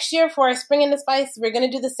 But next year for our Spring Into Spice, we're going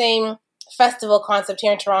to do the same festival concept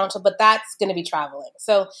here in Toronto, but that's going to be traveling.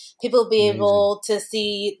 So people will be able to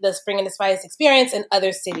see the Spring Into Spice experience in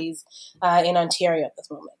other cities in Ontario at this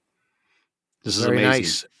moment. This is very amazing.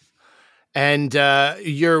 Nice. And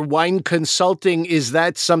your wine consulting, is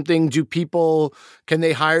that something, can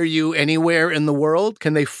they hire you anywhere in the world?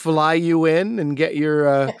 Can they fly you in and get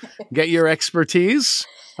your expertise?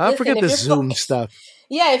 Forget the Zoom stuff.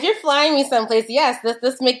 Yeah, if you're flying me someplace, yes,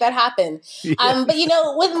 let's make that happen. Yeah. But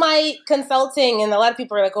with my consulting, and a lot of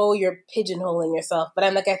people are like, "Oh, you're pigeonholing yourself," but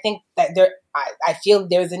I'm like, I think that I feel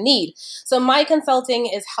there's a need. So my consulting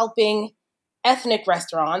is helping ethnic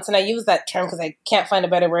restaurants, and I use that term because I can't find a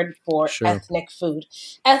better word for ethnic food.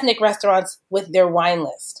 Ethnic restaurants with their wine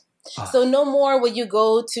list. So no more will you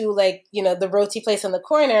go to the roti place on the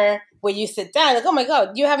corner where you sit down oh my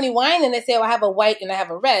God, do you have any wine? And they say, I have a white and I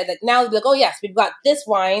have a red. Now they'll be oh yes, we've got this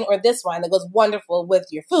wine or this wine that goes wonderful with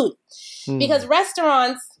your food. Because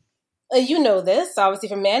restaurants, this obviously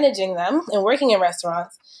from managing them and working in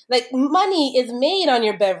restaurants, money is made on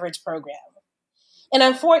your beverage program. And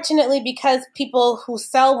unfortunately, because people who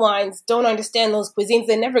sell wines don't understand those cuisines,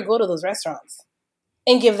 they never go to those restaurants.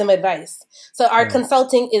 and give them advice. So our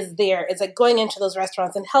consulting is there. It's like going into those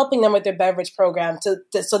restaurants and helping them with their beverage program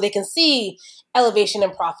so they can see elevation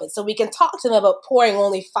and profit. So we can talk to them about pouring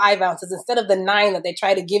only 5 ounces instead of the 9 that they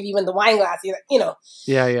try to give you in the wine glass,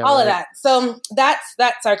 all of that. So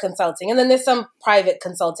that's our consulting. And then there's some private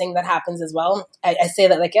consulting that happens as well. I say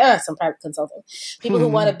that like, some private consulting. People who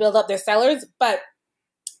want to build up their cellars, but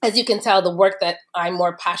as you can tell, the work that I'm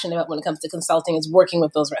more passionate about when it comes to consulting is working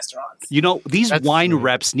with those restaurants. These wine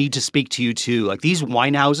reps need to speak to you too. Like these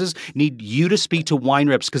wine houses need you to speak to wine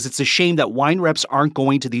reps because it's a shame that wine reps aren't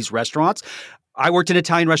going to these restaurants. I worked in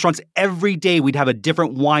Italian restaurants. Every day we'd have a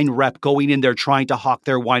different wine rep going in there trying to hawk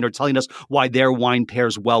their wine or telling us why their wine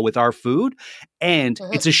pairs well with our food. And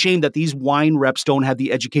it's a shame that these wine reps don't have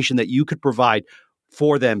the education that you could provide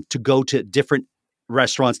for them to go to different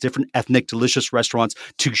restaurants, different ethnic, delicious restaurants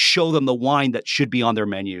to show them the wine that should be on their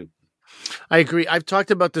menu. I agree. I've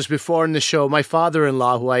talked about this before in the show. My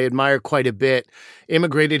father-in-law, who I admire quite a bit,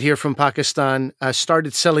 immigrated here from Pakistan,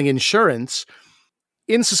 started selling insurance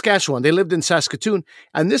in Saskatchewan. They lived in Saskatoon.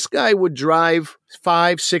 And this guy would drive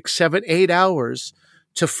 5, 6, 7, 8 hours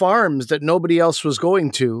to farms that nobody else was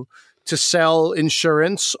going to sell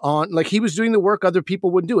insurance on, like he was doing the work other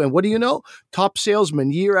people would do. And what do you know? Top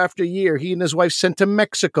salesman year after year. He and his wife sent to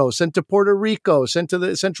Mexico, sent to Puerto Rico, sent to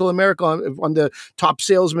the Central America on the top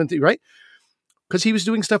salesman, right? Because he was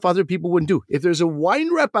doing stuff other people wouldn't do. If there's a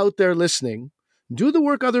wine rep out there listening, do the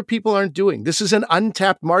work other people aren't doing. This is an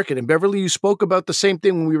untapped market. And Beverly, you spoke about the same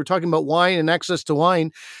thing when we were talking about wine and access to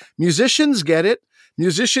wine. Musicians get it.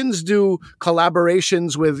 Musicians do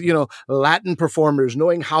collaborations with, Latin performers,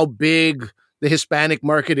 knowing how big the Hispanic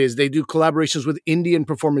market is. They do collaborations with Indian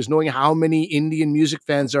performers, knowing how many Indian music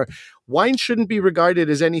fans are. Wine shouldn't be regarded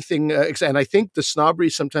as anything, and I think the snobbery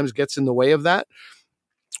sometimes gets in the way of that,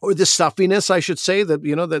 or the stuffiness, I should say.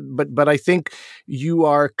 But I think you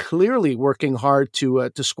are clearly working hard to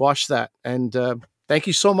squash that. And thank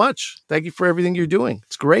you so much. Thank you for everything you're doing.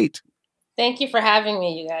 It's great. Thank you for having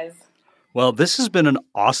me, you guys. Well, this has been an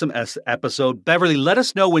awesome episode. Beverly, let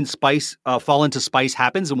us know when Fall Into Spice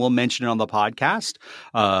happens, and we'll mention it on the podcast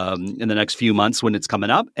in the next few months when it's coming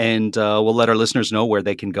up. And we'll let our listeners know where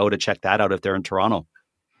they can go to check that out if they're in Toronto.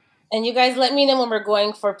 And you guys let me know when we're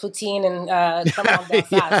going for poutine and come on Belfast.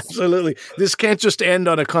 Yeah, absolutely. This can't just end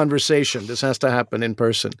on a conversation. This has to happen in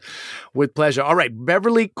person. With pleasure. All right.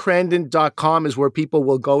 BeverlyCrandon.com is where people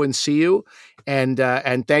will go and see you. And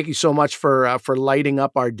thank you so much for lighting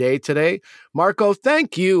up our day today. Marco,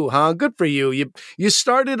 thank you. Good for you. You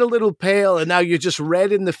started a little pale and now you're just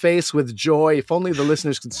red in the face with joy. If only the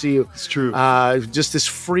listeners could see you. It's true. Just this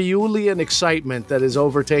Friulian excitement that has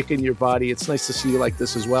overtaken your body. It's nice to see you like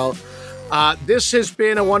this as well. This has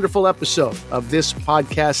been a wonderful episode of This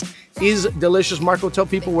Podcast Is Delicious. Marco, tell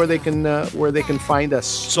people where they can find us.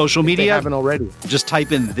 Social media. If they haven't already. Just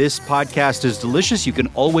type in This Podcast Is Delicious. You can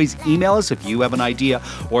always email us if you have an idea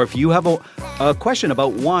or if you have a question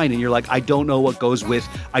about wine and you're like, I don't know what goes with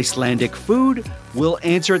Icelandic food. We'll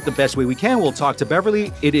answer it the best way we can. We'll talk to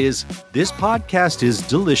Beverly. It is This Podcast Is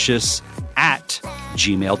Delicious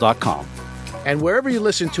 @gmail.com. And wherever you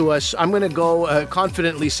listen to us, I'm going to go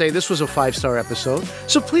confidently say this was a 5-star episode.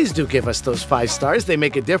 So please do give us those 5 stars. They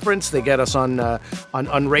make a difference. They get us on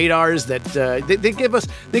radars. That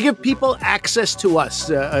they give people access to us.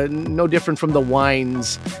 No different from the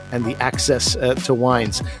wines and the access to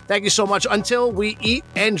wines. Thank you so much. Until we eat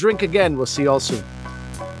and drink again, we'll see you all soon.